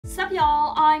Sup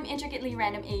y'all, I'm Intricately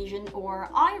Random Asian,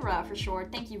 or Ira for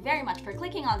short. Thank you very much for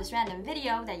clicking on this random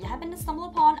video that you happen to stumble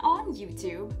upon on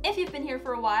YouTube. If you've been here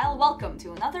for a while, welcome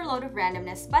to another load of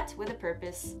randomness, but with a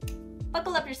purpose.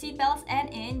 Buckle up your seatbelts and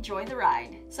enjoy the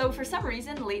ride. So for some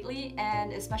reason lately,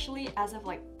 and especially as of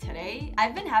like today,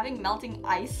 I've been having melting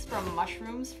ice from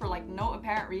mushrooms for like no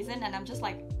apparent reason, and I'm just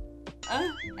like,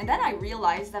 And then I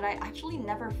realized that I actually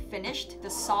never finished the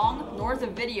song nor the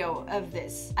video of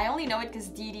this. I only know it because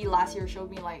Didi last year showed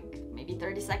me like maybe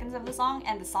 30 seconds of the song,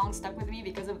 and the song stuck with me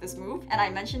because of this move. And I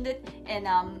mentioned it in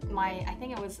I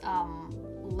think it was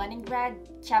LENINGRAD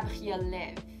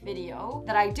Cabriolet video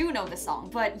that I do know this song.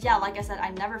 But yeah, like I said, I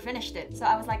never finished it. So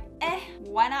I was like,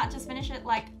 why not just finish it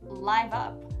like live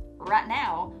up right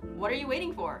now? What are you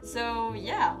waiting for? So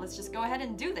yeah, let's just go ahead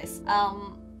and do this.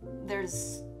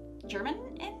 There's German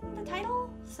in the title,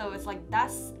 so it's like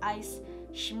Das Eis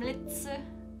Schmilze,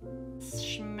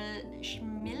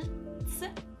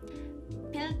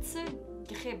 Pilze,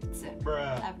 Grebze.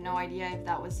 I have no idea if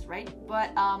that was right,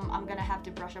 but I'm gonna have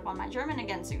to brush up on my German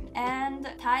again soon. And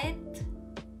Tijd,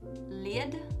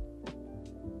 Led,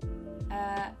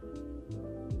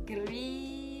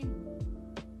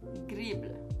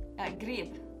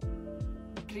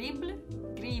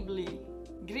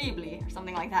 Griebly, or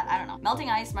something like that, I don't know. Melting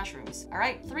ice mushrooms.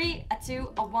 Alright, 3, a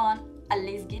 2, a 1,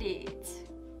 let's get it.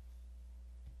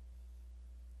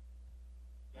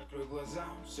 Открой глаза,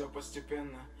 все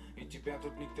постепенно, и тебя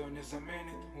тут никто не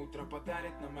заменит. Утро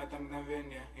подарит нам это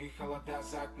мгновение, и холода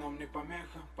за окном не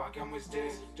помеха. Пока мы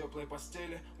здесь, в теплой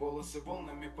постели, волосы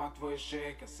волнами по твоей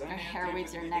шее. Касание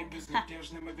трепетные и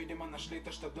безмятежны, мы, видимо, нашли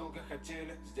то, что долго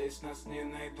хотели. Здесь нас не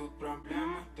найдут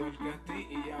проблемы, только ты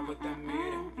и я в этом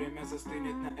мире. Время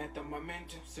застынет на этом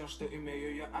моменте, все, что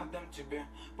имею, я отдам тебе.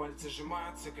 Пальцы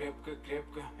сжимаются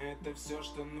крепко-крепко, это все,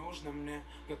 что нужно мне.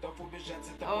 Готов убежать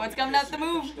за тобой. Oh, it's coming out the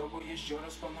move. Чтобы еще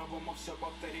раз по-новому все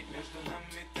повторить. Между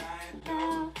нами тает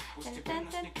лед, постепенно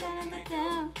нас никто не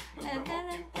найдет. Мы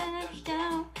промокнем под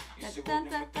дождем, и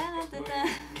сегодня мы только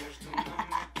вдвоем. Между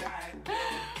нами тает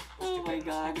лед,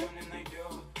 постепенно нас никто не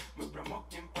найдет. Мы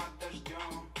промокнем под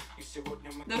дождем, и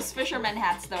сегодня мы только вдвоем. Those fisherman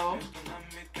hats though. Между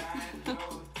нами тает лед,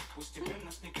 постепенно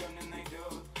нас никто не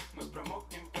найдет. Мы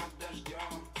промокнем под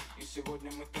дождем, и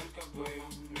сегодня мы только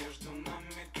вдвоем. Между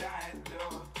нами тает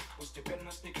лед, постепенно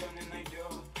нас никто не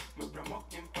найдет. Мы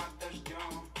промокнем под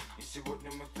дождем, и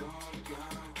сегодня мы только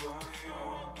вдвоем.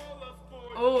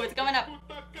 Oh, it's coming up.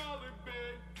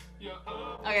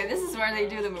 Okay, this is where they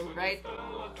do the move, right?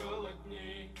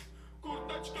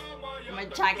 My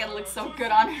jacket looks so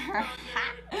good on her.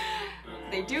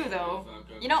 They do though.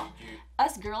 You know,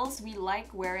 us girls, we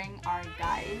like wearing our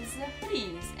guys'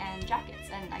 hoodies and jackets,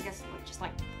 and I guess just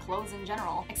like clothes in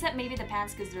general. Except maybe the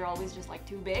pants, because they're always just like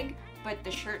too big. But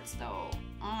the shirts though,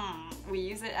 we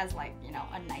use it as like, you know,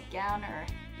 a nightgown or,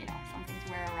 you know, something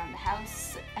to wear around the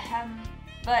house.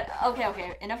 But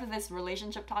okay, enough of this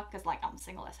relationship talk, because like I'm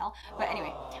single as hell. But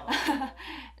anyway,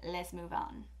 let's move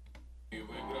on.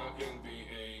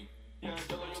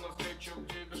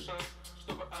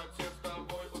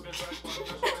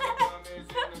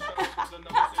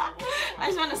 I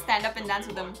just want to stand up and dance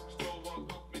with them.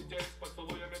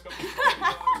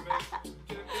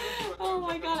 Oh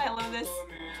my god, I love this.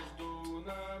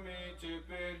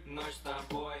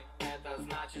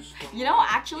 You know,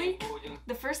 actually,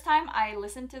 the first time I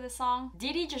listened to the song,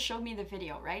 Didi just showed me the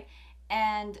video, right?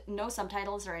 And no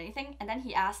subtitles or anything. And then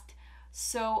he asked,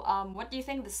 so what do you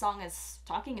think the song is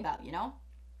talking about, you know?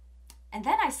 And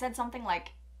then I said something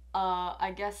like,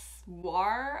 I guess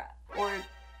war or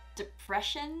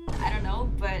depression, I don't know,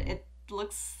 but it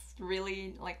looks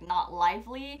really like not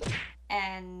lively,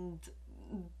 and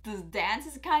the dance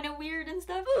is kind of weird and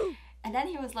stuff. And then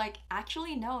he was like,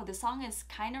 actually no, the song is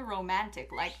kind of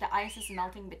romantic, like the ice is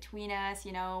melting between us,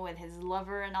 you know, with his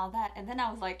lover and all that. And then I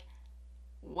was like,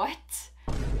 what?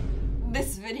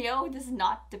 This video does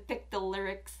not depict the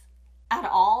lyrics at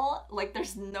all? Like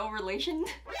there's no relation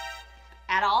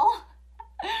at all?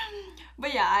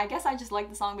 But yeah, I guess I just like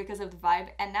the song because of the vibe,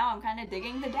 and now I'm kind of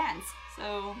digging the dance.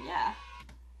 So yeah.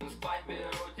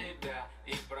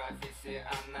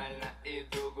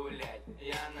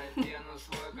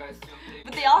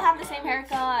 But they all have the same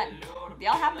haircut. They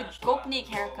all have the gopnik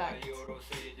haircut.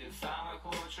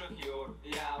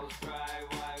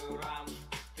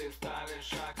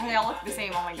 And they all look the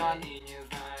same, oh my god.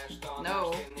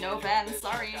 No offense,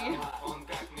 sorry.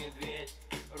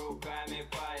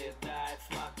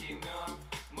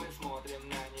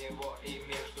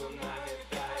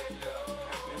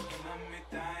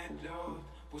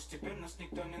 Постепенно нас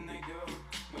никто не найдет.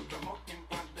 Мы промокнем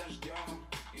под дождем,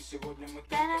 и сегодня мы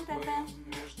только вдвоем.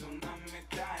 Между нами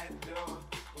тает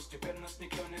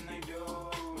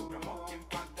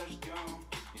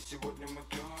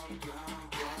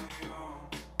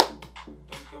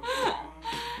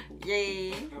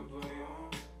Yay.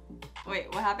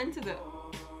 Wait, what happened to the...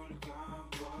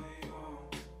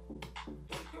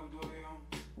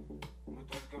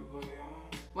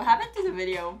 What happened to the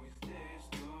video?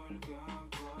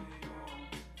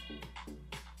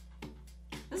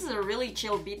 This is a really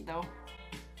chill beat though.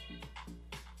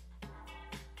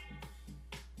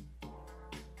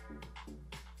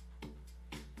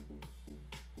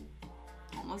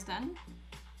 Almost done.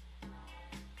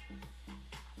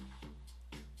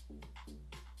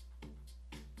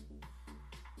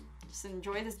 Just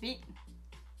enjoy this beat.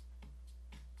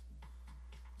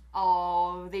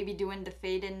 Oh, they be doing the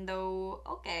fade in though.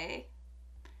 Okay.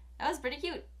 That was pretty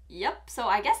cute. Yep, so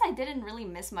I guess I didn't really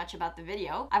miss much about the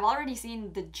video. I've already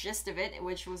seen the gist of it,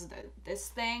 which was this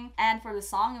thing. And for the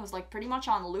song, it was like pretty much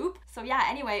on loop. So yeah,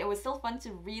 anyway, it was still fun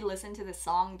to re-listen to the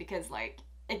song because like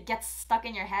it gets stuck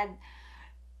in your head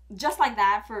just like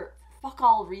that for fuck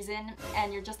all reason.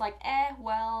 And you're just like,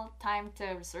 well, time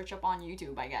to search up on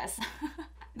YouTube, I guess.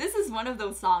 This is one of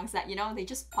those songs that, you know, they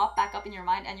just pop back up in your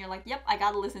mind and you're like, yep, I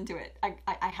gotta listen to it.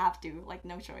 I have to, like,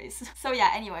 no choice. So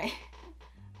yeah, anyway.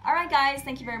 Alright guys,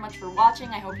 thank you very much for watching.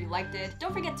 I hope you liked it.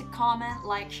 Don't forget to comment,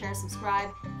 like, share, subscribe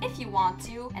if you want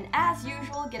to. And as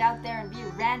usual, get out there and be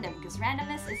random, because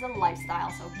randomness is a lifestyle.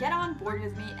 So get on board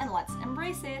with me and let's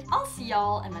embrace it. I'll see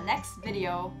y'all in my next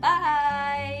video.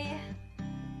 Bye!